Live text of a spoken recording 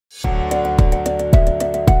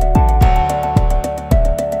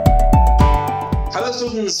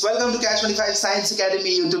students, welcome to CATCH25 Science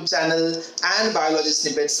Academy YouTube channel and Biology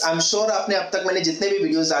Snippets. I'm sure आपने अब तक मैंने जितने भी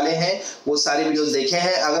वीडियोस डाले हैं वो सारे वीडियोस देखे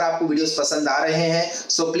हैं. अगर आपको वीडियोस पसंद आ रहे हैं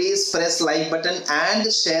so please press like button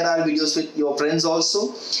and share our videos with your friends also.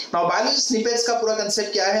 Now Biology Snippets का पूरा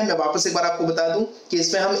कंसेप्ट क्या है मैं वापस एक बार आपको बता दूं कि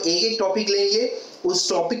इसमें हम एक-एक टॉपिक लेंगे, उस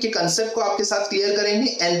टॉपिक के कंसेप्ट को आपके साथ क्लियर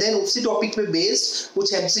करेंगे एंड देन उसी टॉपिक पे बेस्ड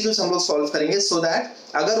कुछ एमसीक्यूज हम लोग सॉल्व करेंगे सो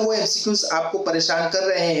दैट अगर वो एमसीक्यूज आपको परेशान कर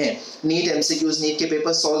रहे हैं नीट एमसीक्यूज नीट के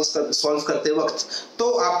पेपर सॉल्व करते वक्त तो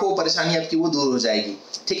आपको वो परेशानी आपकी वो दूर हो जाएगी.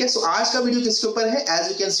 ठीक है, सो आज का वीडियो किसके ऊपर है? As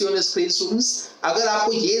you can see on the screen students, अगर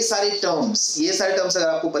आपको ये सारे टर्म्स अगर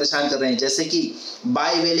आपको परेशान कर रहे हैं जैसे कि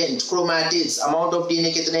bivalent, chromatids, amount of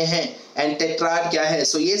DNA कितने हैं एंड टेट्राड क्या है,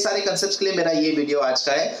 सो ये सारे कंसेप्ट्स के लिए मेरा ये वीडियो आज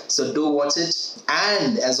का है. So do watch it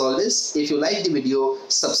and as always if you like the video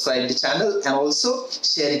subscribe the channel and also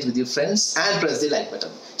share it with your friends and press the like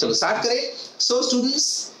button. चलो स्टार्ट करें. So students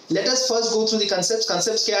let us first go through the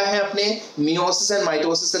concepts क्या है अपने meiosis and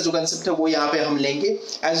mitosis का जो concept है वो यहाँ पे हम लेंगे.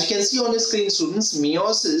 As you can see on the screen students,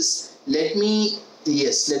 meiosis, let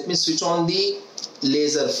me switch on the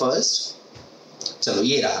laser first. चलो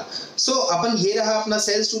ये रहा. So अपन ये रहा अपना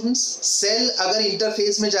सेल स्टूडेंट्स. सेल अगर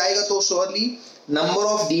इंटरफेज में जाएगा तो surely number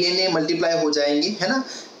of DNA multiply हो जाएंगे, है ना.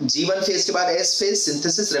 G1 फेज के बाद S phase,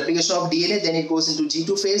 synthesis, replication of DNA, then it goes into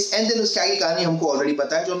G2 phase and then उसके आगे कहानी हमको ऑलरेडी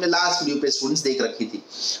पता है जो हमने लास्ट वीडियो पे स्टूडेंट्स देख रखी थी.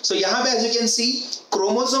 सो यहाँ पे as you can see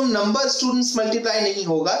chromosome number students multiply नहीं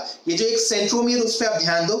होगा. ये जो एक सेंट्रोमियर उस पे आप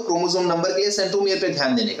ध्यान दो, क्रोमोसोम नंबर के लिए सेंट्रोमियर पे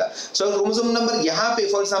ध्यान देने का. सो क्रोमोसोम नंबर यहाँ पे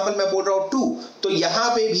फॉर एग्जांपल मैं बोल रहा हूँ 2 तो यहाँ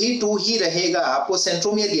पे भी 2 ही रहेगा. आपको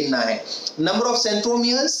सेंट्रोमियर गिनना है. Number of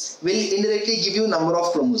centromeres will indirectly give you number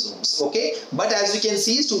of chromosomes. Okay, but as you can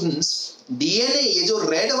see students DNA ये जो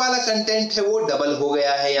रेड वाला कंटेंट है वो डबल हो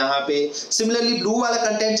गया है यहाँ पे. सिमिलरली ब्लू वाला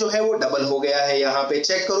कंटेंट जो है वो डबल हो गया है यहाँ पे.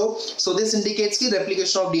 चेक करो. सो दिस इंडिकेट्स कि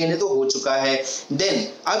रेप्लिकेशन ऑफ डीएनए तो हो चुका है. देन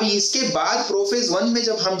अब इसके बाद प्रोफेज 1 में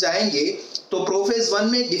जब हम जाएंगे तो प्रोफेज 1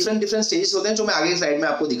 में डिफरेंट स्टेजेस होते हैं जो मैं आगे स्लाइड में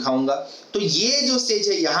आपको दिखाऊंगा. तो ये जो स्टेज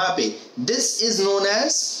है यहाँ पे this is known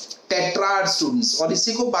as tetrad students और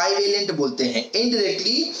इसी को बाइवेलेंट बोलते हैं.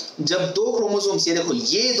 इनडायरेक्टली जब दो क्रोमोसोम्स ये देखो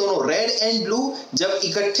ये दोनों रेड एंड ब्लू जब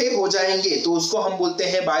इकट्ठे हो जाएंगे तो उसको हम बोलते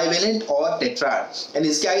हैं बाइवेलेंट और टेट्राड. एंड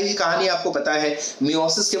इसके आगे की कहानी आपको पता है,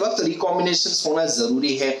 मियोसिस के वक्त रिकॉम्बिनेशंस होना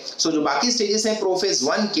जरूरी है. सो जो बाकी स्टेजेस हैं प्रोफेज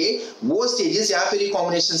 1 के वो स्टेजेस यहाँ पे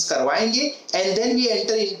रिकॉम्बिनेशंस करवाएंगे and then we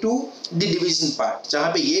enter into the division part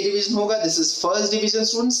जहां पे ये डिवीजन होगा. This is first division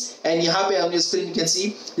students and यहाँ पे on your screen you can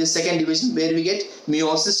see the second division where we get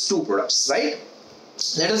meiosis 2 products, right?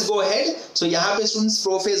 Let us go ahead. So यहाँ पे students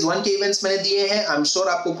prophase 1 के events मैंने दिए हैं. I'm sure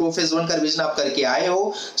आपको prophase 1 का रिवीजन आप करके आए हो.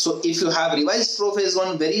 So if you have revised prophase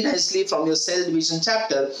 1 very nicely from your cell division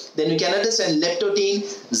chapter, then you can understand leptotene,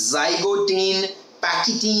 zygotene,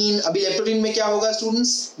 पैकिटीन. अभी लेप्टोटीन में क्या होगा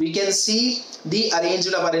students? We can see the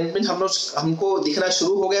arranged arrangement हमको दिखना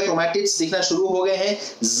शुरू हो गया, क्रोमैटिड्स दिखना शुरू हो गए हैं.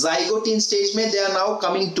 जाइगोटीन स्टेज में they are now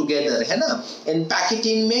coming together, है ना. इन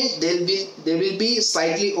पैकिटीन में they will be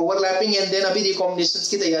slightly overlapping and then अभी रिकॉम्बिनेशंस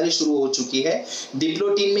की तैयारी शुरू हो चुकी है.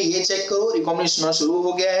 डिप्लोटीन में ये चेक करो रिकॉम्बिनेशन होना शुरू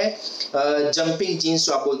हो गया है. जंपिंग जीन्स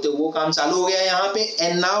जो आप बोलते हो वो काम चालू हो गया है यहाँ पे.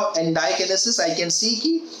 And now in डाइकिनेसिस I can see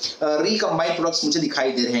कि रिकंबाइंड प्रोडक्ट्स मुझे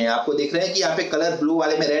दिखाई दे रहे हैं. आपको देख रहे हैं कि यहाँ पे कलर ब्लू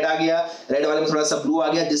वाले में रेड आ गया, रेड वाले में थोड़ा सा ब्लू आ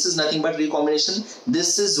गया. This is nothing but recombination.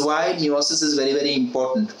 This is why meiosis is very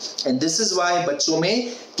important and this is why बच्चों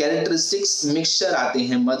में कैरेक्टरिस्टिक्स मिक्सचर आते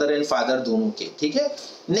हैं मदर एंड फादर दोनों के. ठीक है,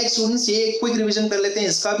 नेक्स्ट स्टूडेंट्स ये क्विक रिवीजन कर लेते हैं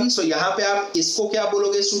इसका भी. सो यहाँ पे आप इसको क्या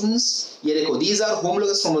बोलोगे स्टूडेंट्स? ये देखो दीज आर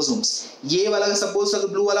होमोलोगस क्रोमोसोम्स. ये वाला सपोज अगर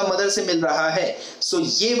ब्लू वाला मदर से मिल रहा है सो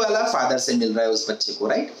ये वाला फादर से मिल रहा है उस बच्चे को,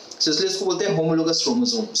 राइट. सो इसलिए इसको बोलते हैं होमोलोगस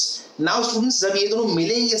क्रोमोसोम्स. नाउ स्टूडेंट्स जब ये दोनों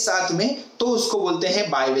मिलेंगे साथ में तो उसको बोलते हैं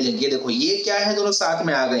बाइवेलेंट. ये देखो ये क्या है, दोनों साथ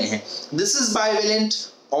में आ गए हैं. This is bivalent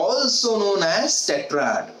also known as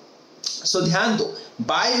tetrad. सो ध्यान दो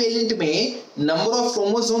बाइवेलेंट में नंबर ऑफ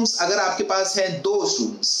क्रोमोसोम्स अगर आपके पास है 2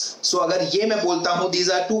 स्टूडेंट्स. सो अगर ये मैं बोलता हूं दीज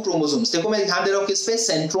आर 2 क्रोमोसोम्स, देखो मैं ध्यान दे रहा हूं किस पे?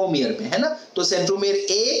 सेंट्रोमियर पे, है ना. तो centromere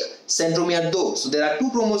 1 centromere 2. So there are 2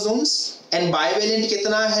 chromosomes and bivalent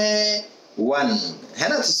कितना है? 1, है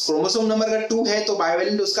ना. तो क्रोमोसोम नंबर अगर 2 है तो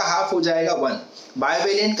बाइवेलेंट उसका हाफ हो जाएगा 1.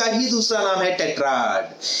 बाइवेलेंट का ही दूसरा नाम है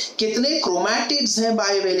टेट्राड. कितने क्रोमैटिड्स हैं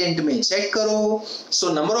बाइवेलेंट में? चेक करो. So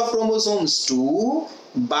number of chromosomes 2,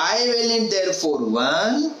 bivalent therefore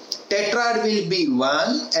 1, tetrad will be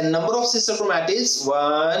 1 and number of sister chromatids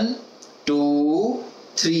 1 2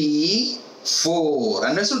 3 4.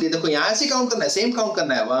 Understood? ये देखो यहाँ से काउंट करना है, सेम काउंट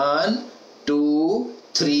करना है. 1 2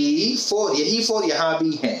 3 4, यही 4 यहाँ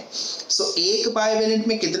भी है. सो एक बाइवेलेंट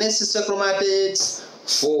में कितने सिस्टर क्रोमैटिड्स?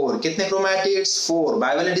 4. कितने chromatids? 4.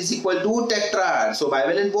 Bivalent is equal to tetrad. So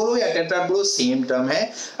bivalent बोलो या टेट्राड बोलो, सेम टर्म है.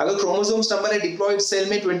 अगर क्रोमोसोम्स नंबर है डिप्लॉइड सेल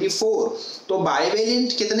में 24, तो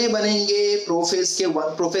बाइवेलेंट कितने बनेंगे?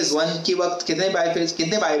 प्रोफेज 1 की वक्त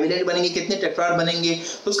कितने बाइवेलेंट बनेंगे, कितने टेट्राड बनेंगे,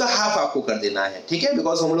 तो उसका हाफ आपको कर देना है. ठीक है,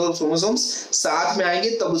 बिकॉज हम लोग क्रोमोसोम्स साथ में आएंगे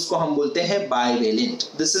तब उसको हम बोलते हैं bivalent.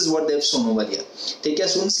 This is what they have shown over here. ठीक है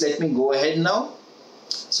students, let me go ahead now.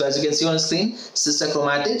 So as you can see on screen, sister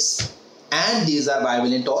chromatids and these are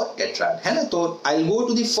bivalent or tetrad, है ना. तो I'll go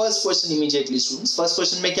to the first question immediately students. First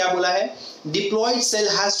question में क्या बोला है? Diploid cell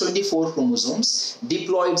has 24 chromosomes.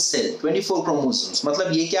 Diploid cell 24 chromosomes,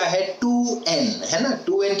 मतलब ये क्या है? 2n, है ना.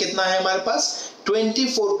 2n कितना है हमारे पास?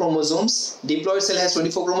 24 chromosomes. Diploid cell has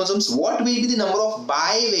 24 chromosomes. What will be the number of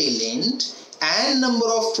bivalent and number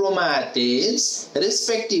of chromatids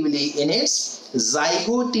respectively in its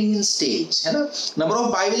zygote stage, है ना. नंबर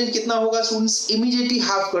ऑफ बाइवेलेंट कितना होगा स्टूडेंट्स? इमीडिएटली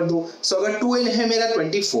हाफ कर दो. सो अगर 2n है मेरा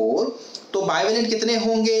 24, तो बाइवेलेंट कितने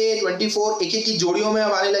होंगे? 24. एक एक की जोड़ियों में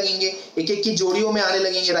अब आने लगेंगे, एक एक की जोड़ियों में आने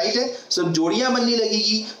लगेंगे, राइट है. सो जोड़ियां बनने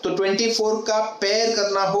लगेगी तो 24 का पेयर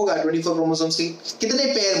करना होगा. 24 क्रोमोसोम्स के कितने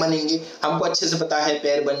पेयर बनेंगे? हमको अच्छे से पता है,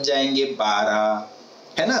 पेयर बन जाएंगे 12,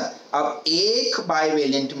 है ना. अब एक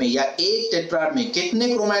बाइवेलेंट में या एक टेट्राड में कितने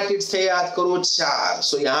क्रोमैटिड्स थे? याद करो, 4.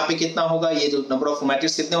 सो यहाँ पे कितना होगा? ये जो नंबर ऑफ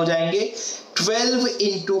क्रोमैटिड्स कितने हो जाएंगे? 12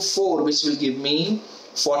 into 4 which will give me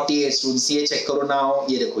 48 students. ये चेक करो नाउ.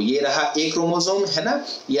 ये देखो, ये रहा एक क्रोमोसोम, है ना.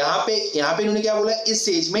 यहाँ पे इन्होंने क्या बोला? इस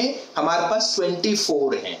स्टेज में हमारे पास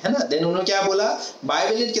 24 है ना. देन उन्होंने क्या बोला?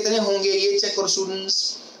 बाइवेलेंट कितने होंगे? ये चेक करो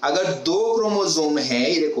स्टूडेंट्स. अगर 2 क्रोमोसोम है,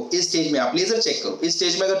 ये देखो इस स्टेज में, आप लेजर चेक करो, इस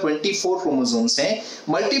स्टेज में अगर 24 क्रोमोसोम्स हैं,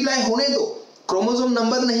 मल्टीप्लाई होने दो. क्रोमोसोम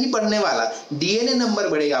नंबर नहीं बढ़ने वाला, डीएनए नंबर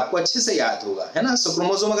बढ़ेगा. आपको अच्छे से याद होगा, है ना. सो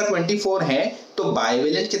क्रोमोसोम अगर 24 है तो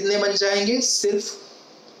बाइवेलेंट कितने बन जाएंगे? सिर्फ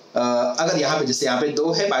अगर यहाँ पे जैसे यहाँ पे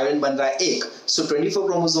 2 है, बाइवेलेंट बन रहा है 1. सो 24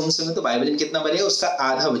 क्रोमोसोम्स में तो बाइवेलेंट कितना बनेगा? उसका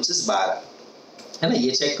आधा, विच इज 12, है ना.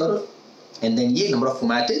 ये चेक करो. एंड देन ये number of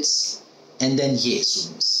chromatids and then ये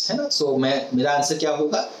स्टूडेंट्स, है ना. सो मेरा आंसर क्या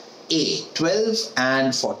होगा? A, 12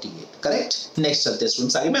 and 48. करेक्ट. नेक्स्ट चलते हैं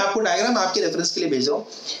स्टूडेंट्स आगे. मैं आपको डायग्राम आपके रेफरेंस के लिए भेज रहा हूँ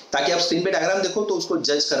ताकि आप स्क्रीन पे डायग्राम देखो तो उसको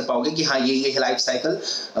जज कर पाओगे कि हाँ ये life cycle,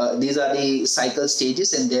 these are the cycle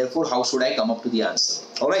stages and therefore how should I come up to the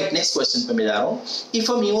answer. Alright, next question पे मैं जा रहा हूँ.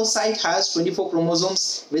 If a meiocyte has 24 chromosomes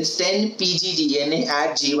with 10 pg DNA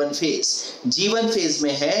eight G1 phase. G1 phase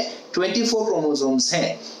में है, 24 chromosomes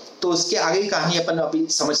हैं, तो उसके आगे की कहानी अपन अभी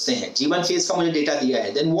समझते हैं. G1 फेज का मुझे डेटा दिया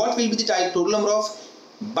है. Then what will be the total number of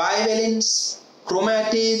bivalents,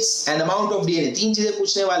 chromatids and amount of DNA. 3 चीजें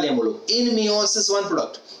पूछने वाले हैं वो लोग. इन meiosis 1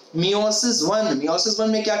 प्रोडक्ट. meiosis 1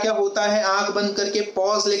 में क्या क्या होता है? आंख बंद करके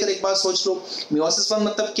पॉज लेकर एक बार सोच लो. meiosis 1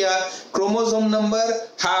 मतलब क्या? क्रोमोसोम नंबर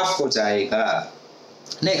हाफ हो जाएगा.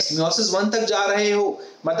 नेक्स्ट, meiosis 1 तक जा रहे हो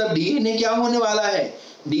मतलब डीएनए क्या होने वाला है?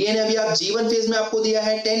 डीएनए अभी आप G1 फेज में आपको दिया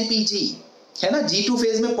है 10 pg, है ना. G2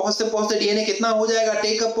 फेज में पहुंचते पहुंचते डीएनए कितना हो जाएगा?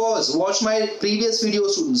 Take a pause, watch my previous video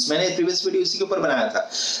students. मैंने प्रीवियस वीडियो इसी के ऊपर बनाया था.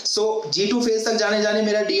 सो G2 फेज तक जाने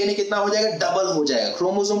मेरा डीएनए कितना हो जाएगा? डबल हो जाएगा.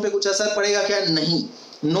 क्रोमोसोम पे कुछ असर पड़ेगा क्या? नहीं.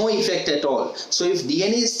 No effect at all. So if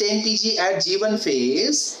DNA is 10 pg at G1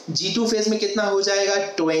 phase, G2 phase में कितना हो जाएगा?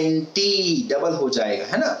 20, डबल हो जाएगा,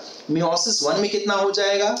 है ना. meiosis 1 में कितना हो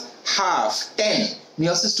जाएगा? हाफ, 10.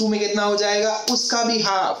 meiosis 2 में कितना हो जाएगा? उसका भी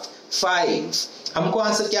हाफ, 5. हमको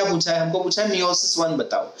आंसर क्या पूछा है? हमको पूछा है meiosis 1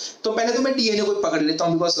 बताओ. तो पहले तो मैं डीएनए को पकड़ लेता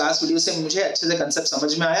हूं बिकॉज लास्ट वीडियो से मुझे अच्छे से कंसेप्ट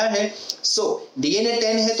समझ में आया है. सो डीएनए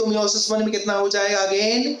 10 है तो meiosis 1 में कितना हो जाएगा?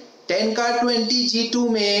 अगेन 10 का 20 G2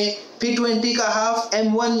 में, फिर 20 का हाफ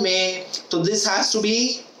M1 में. तो this has to be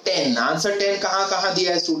 10. Answer 10 कहां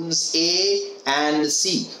दिया है students? A and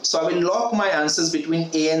C. So I will lock my answers between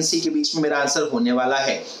A and C. के बीच में मेरा आंसर होने वाला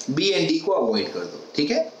है. B and D को अवॉइड कर दो,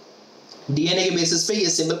 ठीक है. डीएनए के बेसिस पे ये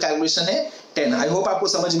सिंपल कैलकुलेशन है 10. आई होप आपको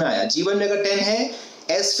समझ में आया. G1 में अगर 10 है,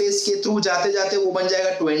 S फेज के थ्रू जाते जाते वो बन जाएगा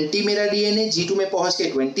 20 मेरा डीएनए. G2 में पहुंच के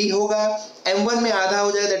 20 होगा. M1 में आधा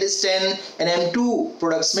हो जाएगा, that is 10. And M2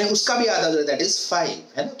 products में उसका भी आधा हो जाएगा, दैट इज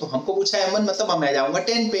 5, है ना. तो हमको पूछा है M1 मतलब मैं जाऊंगा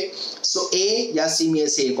 10 पे. सो A या C में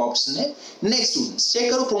से एक ऑप्शन है. नेक्स्ट स्टूडेंट्स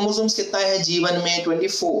चेक करो क्रोमोसोम्स कितना है G1 में?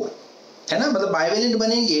 24, है ना. मतलब बाइवेलेंट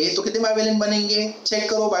बनेंगे तो कितने बाइवेलेंट बनेंगे? चेक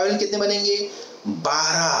करो बाइवेलेंट कितने बनेंगे?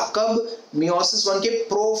 12. कब? meiosis 1 के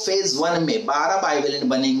प्रोफेज 1 में 12 बाइवेलेंट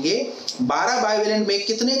बनेंगे. 12 बाइवेलेंट में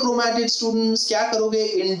कितने क्रोमैटिड स्टूडेंट्स? क्या करोगे?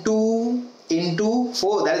 into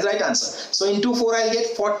 4, that is right answer. So into 4 I'll get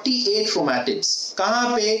 48 chromatids.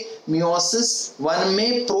 कहां पे? meiosis 1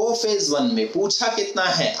 में प्रोफेज 1 में. पूछा कितना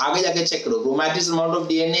है? आगे जाके चेक करो. chromatids amount of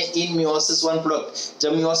DNA in meiosis 1 product.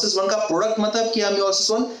 जब meiosis 1 का प्रोडक्ट मतलब क्या?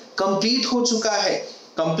 meiosis 1 कंप्लीट हो चुका है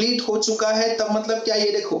कंप्लीट हो चुका है, तब मतलब क्या,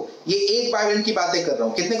 ये देखो ये एक बाइवेलेंट की बातें कर रहा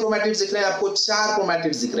हूं, कितने क्रोमैटिड्स दिख रहे हैं आपको, 4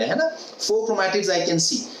 क्रोमैटिड्स दिख रहे हैं ना, 4 क्रोमैटिड्स आई कैन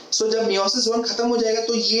सी। सो जब मियोसिस 1 खत्म हो जाएगा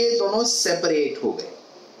तो ये दोनों सेपरेट हो गए,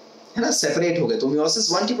 है ना, सेपरेट हो गए। तो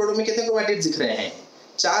मियोसिस 1 की प्रोडक्ट में कितने क्रोमैटिड्स दिख रहे हैं,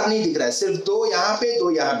 4 नहीं दिख रहा है, सिर्फ 2 यहाँ पे 2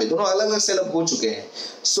 यहाँ पे, दोनों अलग अलग सेटअप हो चुके हैं।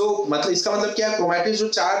 सो मतलब इसका मतलब क्या, क्रोमैटिड्स जो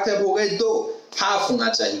 4 थे हो गए 2, हाफ होना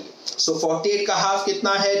चाहिए। सो 48 का हाफ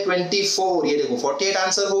कितना है, 24। ये देखो 48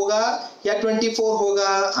 आंसर होगा या 24 होगा,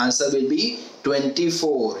 आंसर विल बी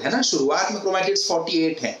 24, है ना। शुरुआत में क्रोमैटिड्स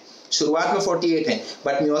 48 हैं, शुरुआत में 48 हैं,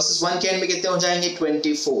 बट मियोसिस 1 के एंड में कितने हो जाएंगे,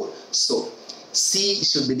 24। सो सी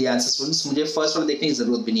should be the answer students. मुझे फर्स्ट वाला देखने की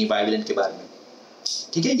जरूरत भी नहीं बाइवेलेंट के बारे में,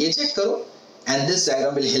 ठीक है, ये चेक करो and this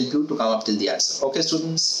diagram will help you to come up till the answer. Okay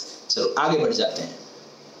students, चलो आगे बढ़ जाते हैं।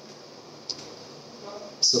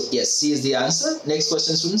 So yes, C is the answer. Next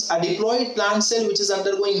question students, a diploid plant cell which is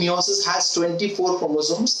undergoing meiosis has 24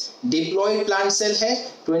 chromosomes. Diploid plant cell है,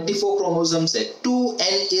 24 chromosomes है,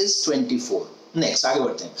 2n is 24. Next आगे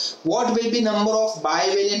बढ़ते हैं। What will be number of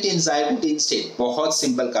bivalent in zygotene state? बहुत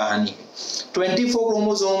simple कहानी है, 24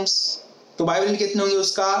 chromosomes, तो bivalent कितने होंगे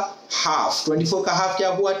उसका, हाफ, 24 का हाफ क्या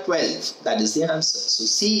हुआ, 12, that is the answer. So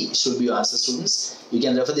C should be your answer students. You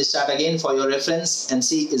can refer this chart again for your reference and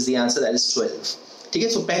C is the answer, that is 12, ठीक है।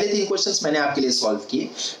 सो पहले 3 क्वेश्चंस मैंने आपके लिए सॉल्व किए,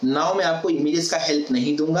 नाउ मैं आपको इमेजेस का हेल्प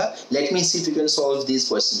नहीं दूंगा, let me see if you can solve these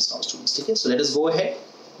questions now students, ठीक है। So let us go ahead,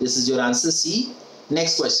 this is your answer C.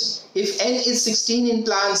 Next question, if n is 16 in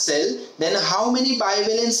plant cell, then how many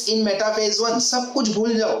bivalents in metaphase 1? सब कुछ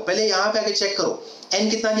भूल जाओ, पहले यहाँ पे आके चेक करो, n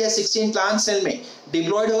कितना दिया, 16 प्लांट सेल में,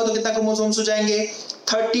 डिप्लॉयड होगा तो कितना क्रोमोसोम्स हो जाएंगे,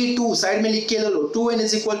 32, साइड में लिख के ले लो, 2n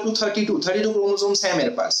is equal to 32 chromosomes है मेरे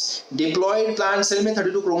पास, डिप्लॉयड प्लांट सेल में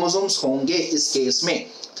 32 क्रोमोसोम्स होंगे इस केस में,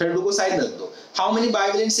 32 को साइड में रख दो। How many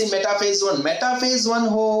बाइवेलेंट्स in metaphase 1? Metaphase 1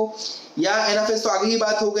 हो या एनाफेज तो आगे की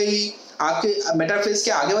बात हो गई, आपके मेटाफेज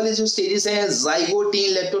के आगे वाले जो स्टेजेस हैं,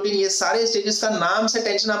 जाइगोटीन, लेप्टोटीन, ये सारे स्टेजेस का नाम से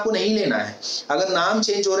टेंशन आपको नहीं लेना है। अगर नाम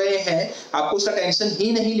चेंज हो रहे हैं आपको उसका टेंशन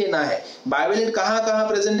ही नहीं लेना है, बाइवेलेंट कहाँ कहाँ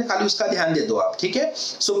प्रेजेंट है खाली उसका ध्यान दे दो आप, ठीक है।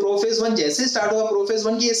 सो प्रोफेज 1 जैसे स्टार्ट होगा, प्रोफेज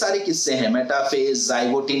 1 की ये सारे किस्से हैं, मेटाफेज,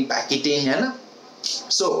 जाइगोटीन, पैकिटीन, है ना।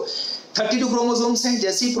 सो 32 क्रोमोसोम्स हैं,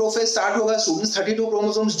 जैसे ही प्रोफेज स्टार्ट होगा स्टूडेंट्स 32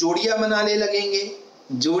 क्रोमोसोम्स जोड़ियां बनाने लगेंगे,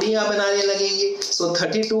 जोड़ियां बनाने लगेंगे। सो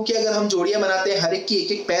 32 की अगर हम जोड़ियां बनाते हैं, हर एक की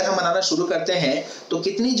एक एक पैर हम बनाना शुरू करते हैं, तो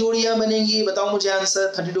कितनी जोड़ियां बनेंगी बताओ मुझे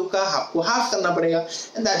आंसर, 32 का आपको हाफ करना पड़ेगा,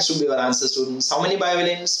 and that should be our answer students. How many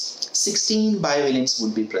बाइवेलेंट्स, 16 बाइवेलेंट्स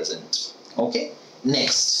would be present. Okay,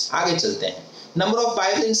 next आगे चलते हैं। Number of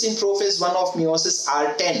बाइवेलेंट्स in prophase 1 of meiosis are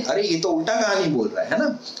 10। अरे ये तो उल्टा कहानी बोल रहा है ना,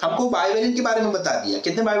 हमको बाइवेलेंट के बारे में बता दिया,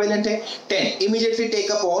 कितने बाइवेलेंट है, 10। Immediately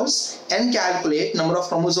take a pause and calculate number of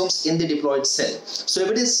chromosomes in the diploid cell. So if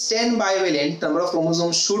it is 10 bivalent, number of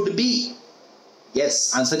chromosomes should be, yes,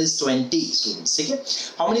 answer is 20 students, ठीक है।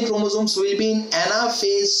 How many chromosomes will be in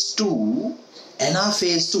Anaphase 2?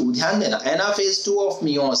 Anaphase 2, ध्यान देना, Anaphase 2 of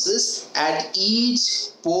meiosis at each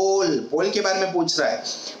pole, pole के बारे में पूछ रहा है,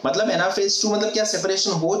 मतलब Anaphase 2 मतलब क्या,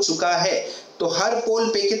 सेपरेशन हो चुका है, तो हर पोल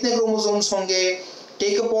पे कितने क्रोमोसोम्स होंगे।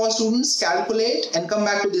 Take a pause students, calculate and come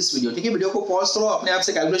back to this video, ठीक है। वीडियो को पॉज करो, अपने आप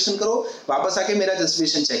से कैलकुलेशन करो, वापस आके मेरा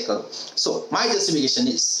जस्टिफिकेशन चेक करो। सो माय जस्टिफिकेशन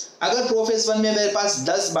इज, अगर प्रोफेज 1 में मेरे पास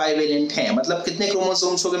 10 बाइवेलेंट हैं, मतलब कितने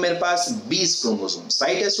क्रोमोसोम्स हो गए मेरे पास, 20 क्रोमोसोम्स,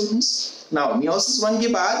 राइट है स्टूडेंट्स। नाउ मियोसिस 1 के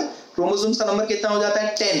बाद क्रोमोसोम्स का नंबर कितना हो जाता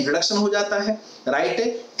है, 10, रिडक्शन हो जाता है, राइट है।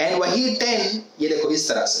 एंड वही 10 ये देखो इस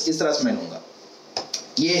तरह से मैं लूंगा,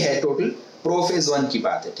 ये है टोटल प्रोफेज 1 की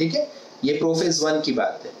बात है, ठीक है, ये प्रोफेज 1 की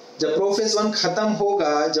बात है। जब प्रोफेज 1 खत्म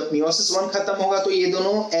होगा, जब मियोसिस 1 खत्म होगा, तो ये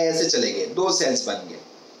दोनों ऐसे चले गए, 2 सेल्स बन गए,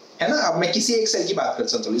 है ना। अब मैं किसी एक सेल की बात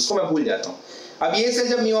करता हूं, इसको मैं भूल जाता हूं। अब ये सेल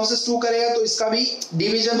जब मियोसिस 2 करेगा तो इसका भी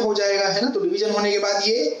डिवीजन हो जाएगा, है ना। तो डिवीजन होने के बाद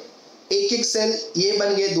ये एक एक सेल, ये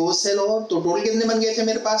बन गए 2 सेल, और तो टोटल कितने बन गए थे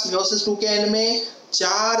मेरे पास मियोसिस 2 के एंड में,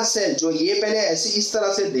 4 सेल, जो ये पहले ऐसे इस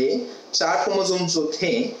तरह से दे, 4 क्रोमोसोम्स जो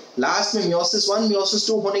थे, लास्ट में मियोसिस 1 मियोसिस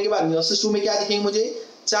 2 होने के बाद मियोसिस 2 में क्या दिखेंगे मुझे,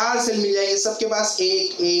 4 सेल मिल जाएंगे, सबके पास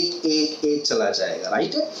एक एक एक एक चला जाएगा,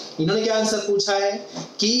 राइट है। इन्होंने क्या आंसर पूछा है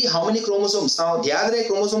कि हाउ मेनी क्रोमोसोम्स, ध्यान रहे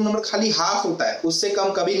क्रोमोसोम नंबर खाली हाफ होता है, उससे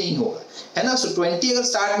कम कभी नहीं होगा, है ना। सो 20 अगर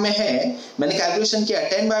स्टार्ट में है, मैंने कैलकुलेशन किया,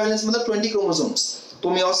 10 बाइवेलेंस मतलब 20 क्रोमोसोम्स, तो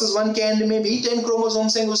मियोसिस 1 के एंड में भी 10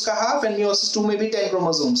 क्रोमोसोम्स हैं, उसका हाफ, एंड मियोसिस 2 में भी 10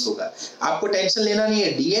 क्रोमोसोम्स होगा। आपको टेंशन लेना नहीं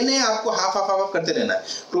है, डीएनए आपको हाफ हाफ हाफ करते रहना है,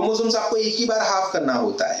 क्रोमोसोम्स आपको एक ही बार हाफ करना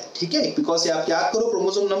होता है, ठीक है, बिकॉज आप याद करो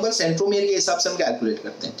क्रोमोसोम नंबर सेंट्रोमियर के हिसाब से हम कैलकुलेट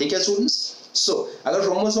करते हैं, ठीक है स्टूडेंट्स। सो अगर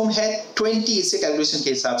क्रोमोसोम है 20 इससे कैलकुलेशन के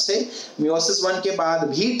हिसाब से, मियोसिस 1 के बाद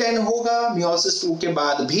भी 10 होगा, मियोसिस 2 के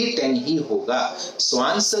बाद भी 10 ही होगा, so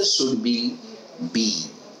answer should be B.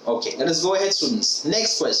 Okay, let us go ahead students,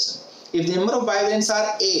 next question. If the number of bivalents are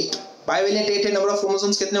 8, bivalent 8 है, नंबर ऑफ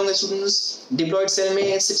क्रोमोसोम्स कितने होंगे स्टूडेंट्स? डिप्लॉइड सेल में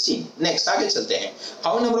 16। नेक्स्ट आगे चलते हैं।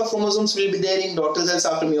 How number of chromosomes will be there in daughter cells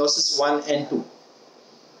after meiosis 1 and 2?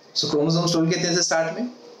 So chromosomes total कितने थे start में?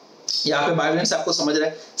 यहाँ पे बाइवेलेंस आपको समझ रहा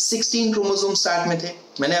है, 16 क्रोमोसोम स्टार्ट में थे।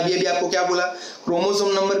 मैंने अभी आपको क्या बोला?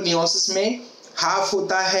 क्रोमोसोम नंबर मेयोसिस में हाफ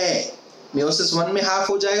होता है, मेयोसिस 1 में हाफ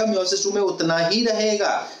हो जाएगा, मेयोसिस 2 में उतना ही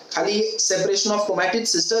रहेगा, खाली सेपरेशन ऑफ क्रोमैटिड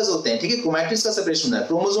सिस्टर्स होते हैं, ठीक है, क्रोमैटिड्स का सेपरेशन है,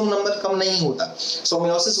 क्रोमोसोम नंबर कम नहीं होता। सो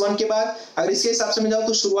मेयोसिस 1 के बाद अगर इसके हिसाब से मैं जाऊं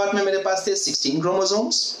तो शुरुआत में मेरे पास थे 16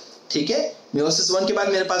 क्रोमोसोम्स, ठीक है, मेयोसिस 1 के बाद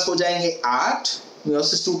मेरे पास हो जाएंगे 8,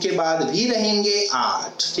 मेयोसिस 2 के बाद भी रहेंगे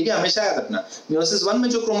 8, ठीक है, हमेशा याद रखना मेयोसिस 1 में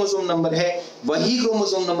जो क्रोमोसोम नंबर है वही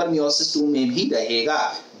क्रोमोसोम नंबर मेयोसिस 2 में भी रहेगा,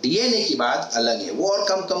 डीएनए की बात अलग है, वो और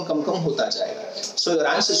कम होता जाएगा। So your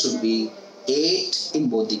answer should be 8 in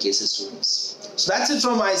both the cases, students. So that's it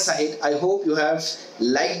from my side. I hope you have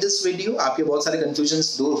liked this video. आपके बहुत सारे confusions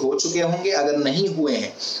दूर हो चुके होंगे, अगर नहीं हुए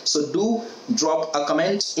हैं so do drop a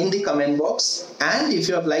comment in the comment box, and if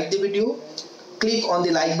you have liked the video, click on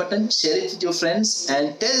the like button, share it with your friends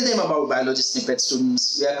and tell them about Biology Snippets, students.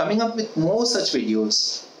 We are coming up with more such videos.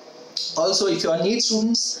 Also, if you are Neet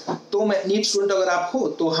students, तो मैं Neet student अगर आप हो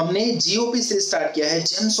तो हमने GOP series start किया है,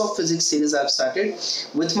 Gems of Physics series I've started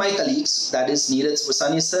with my colleagues, that is Neeraj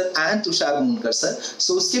Vasani sir and Tushar मूनकर sir.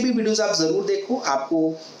 So उसके भी वीडियोस आप जरूर देखो, आपको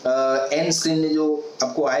एंड स्क्रीन में जो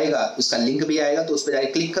आपको आएगा उसका लिंक भी आएगा, तो उस पर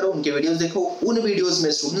जाकर क्लिक करो, उनके वीडियोस देखो। उन वीडियोस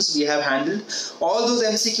में students we have handled all those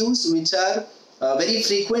MCQs which are very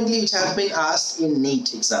frequently which have been asked in NEET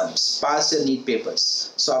exams, past year NEET papers.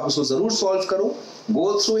 So आप उसको जरूर solve करो, go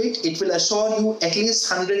through it. It will assure you at least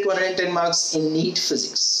 100 to 110 marks in NEET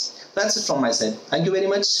physics. That's it from my side. Thank you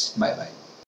very much. Bye bye.